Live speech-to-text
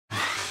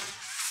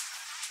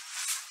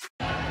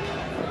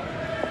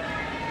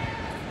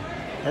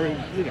All right,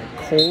 we got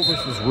Cole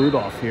versus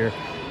Rudolph here.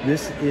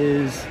 This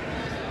is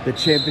the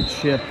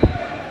championship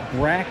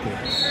bracket.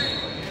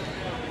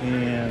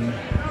 And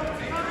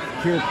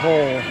here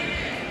Cole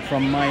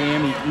from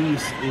Miami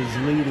East is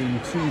leading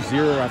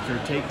 2-0 after a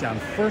takedown.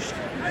 First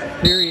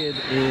period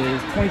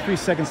is 23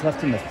 seconds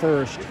left in the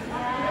first.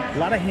 A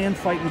lot of hand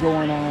fighting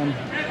going on.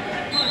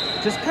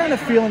 Just kind of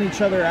feeling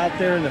each other out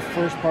there in the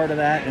first part of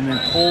that, and then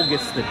Cole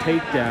gets the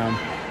takedown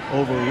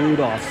over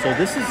Rudolph. So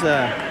this is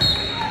a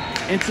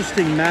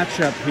interesting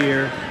matchup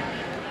here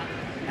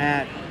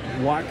at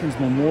Watkins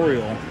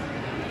Memorial.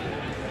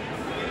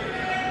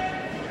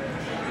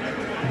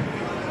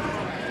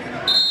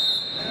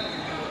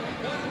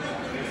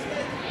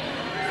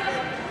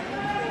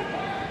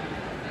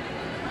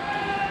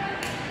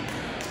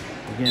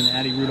 Again,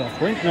 Addie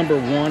Rudolph, ranked number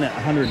 1 at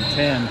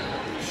 110.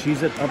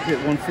 She's up at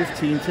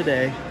 115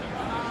 today.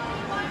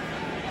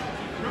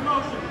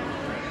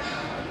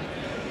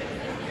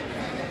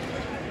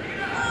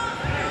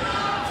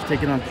 She's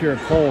taking on Kira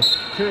Cole.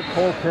 Kira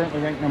Cole currently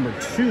ranked number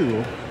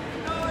 2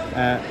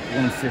 at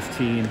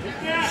 115.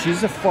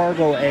 She's a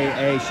Fargo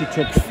AA. She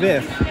took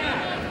 5th.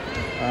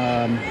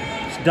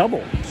 It's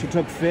double. She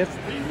took 5th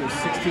with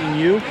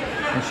 16U,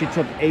 and she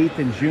took 8th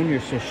in junior.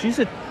 So she's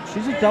a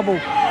double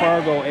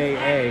Fargo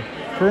AA.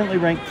 Currently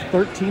ranked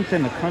 13th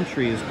in the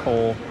country is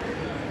Cole.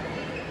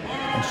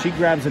 And she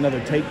grabs another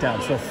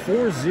takedown. So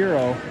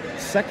 4-0,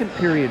 second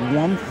period,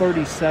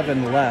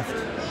 1:37 left.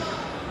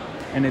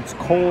 And it's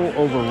Cole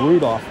over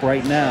Rudolph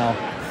right now,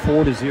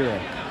 4-0.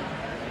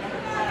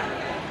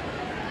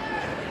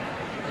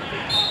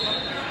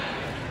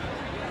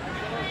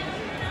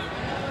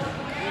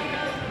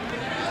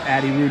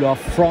 Addie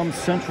Rudolph from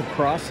Central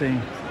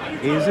Crossing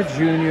is a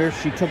junior.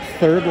 She took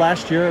 3rd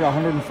last year at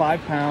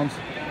 105 pounds.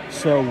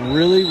 So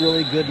really,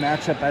 really good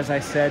matchup, as I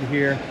said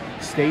here.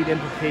 State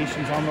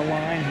implications on the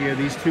line here.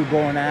 These two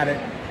going at it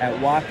at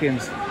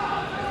Watkins.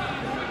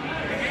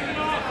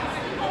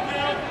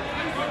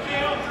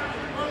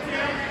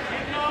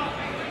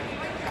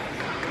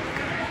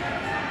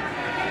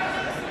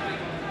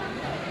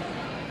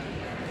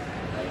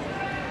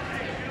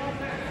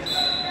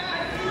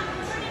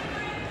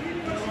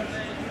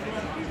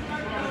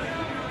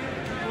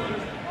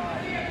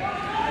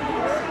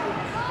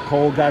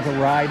 Cole got the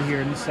ride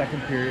here in the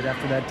second period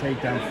after that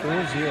takedown,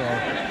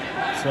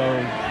 4-0. So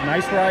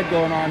nice ride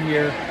going on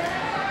here.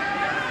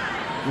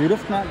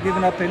 Rudolph not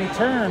giving up any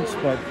turns,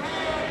 but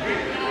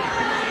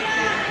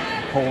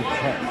Cole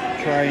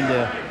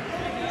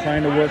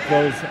trying to work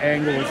those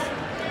angles.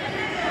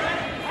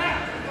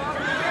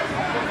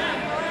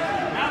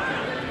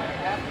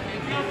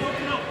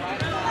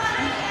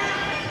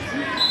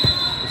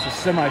 This is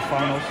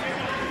semifinals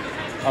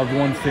of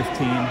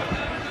 115.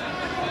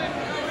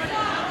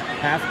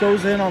 Half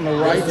goes in on the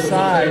right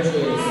side.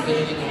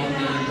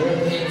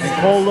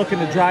 And Cole looking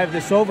to drive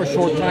this over.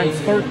 Short time,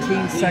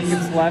 13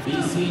 seconds left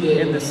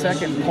in the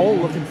second. Cole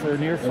looking for a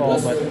near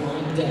fall, but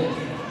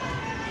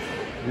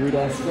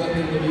Rudolph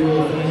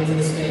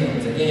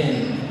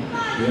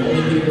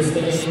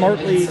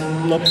smartly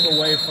looks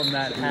away from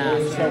that half.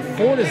 So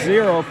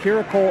 4-0,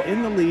 Kira Cole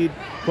in the lead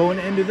going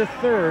into the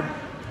third.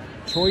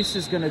 Choice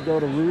is going to go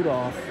to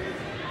Rudolph.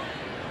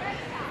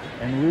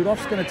 And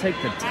Rudolph's going to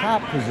take the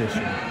top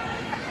position.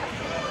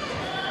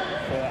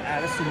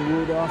 Addison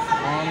Rudolph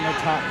on the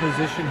top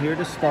position here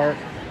to start.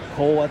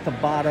 Cole at the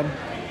bottom.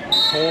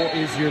 Cole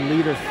is your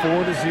leader,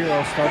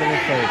 4-0, start of the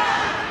third.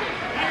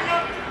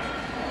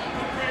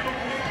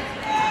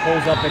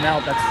 Cole's up and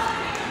out. That's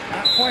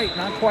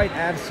not quite.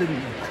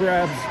 Addison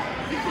grabs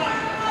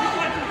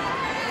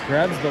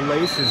the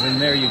laces, and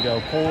there you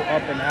go. Cole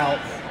up and out,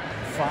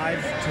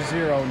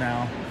 5-0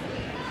 now.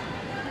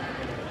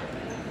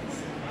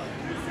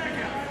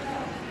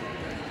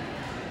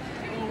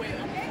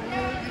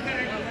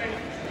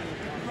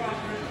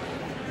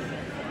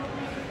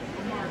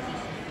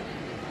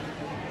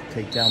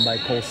 Takedown by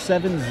Cole,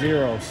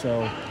 7-0,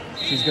 so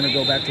she's going to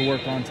go back to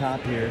work on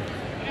top here.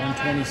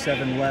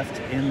 127 left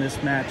in this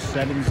match,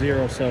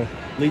 7-0, so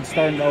lead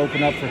starting to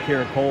open up for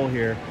Kira Cole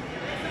here.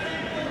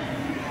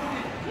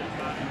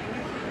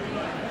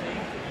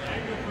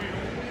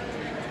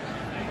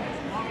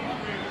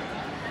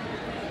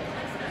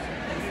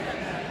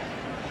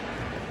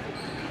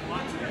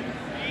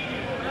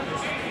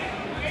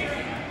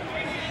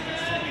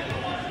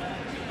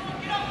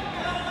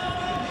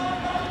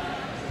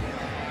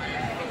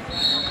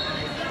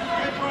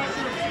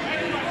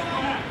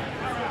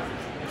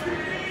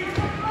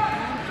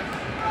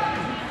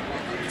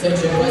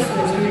 Attention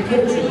wrestlers and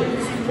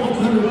coaches,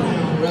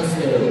 100-pound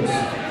wrestlers.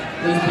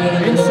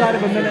 Inside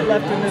of a minute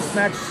left in this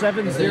match,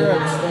 7-0.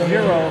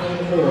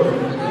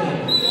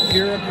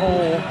 Kira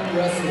Cole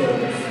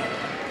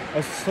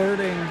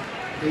asserting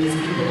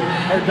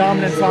her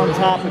dominance on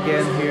top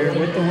again here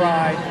with the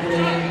ride.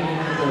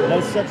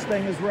 No such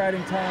thing as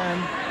riding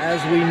time, as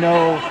we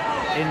know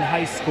in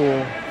high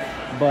school,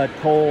 but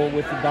Cole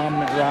with the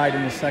dominant ride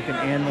in the second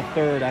and the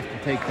third after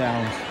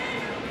takedowns.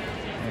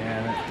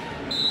 And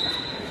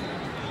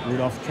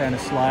Rudolph trying to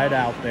slide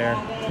out there.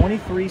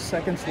 23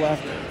 seconds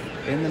left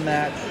in the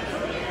match.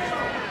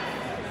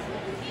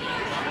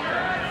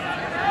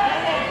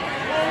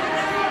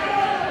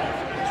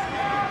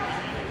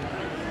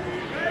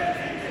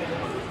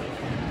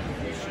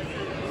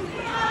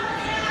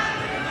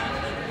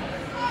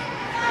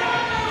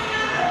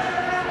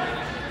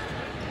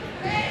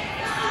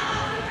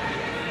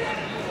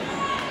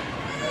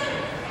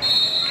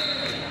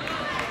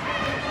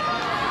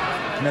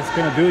 And that's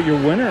going to do it.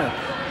 Your winner.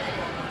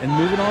 And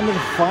moving on to the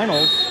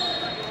finals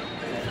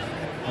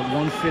at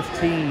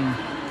 115.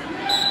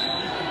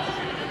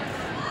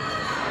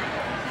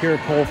 Kira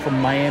Cole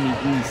from Miami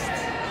East.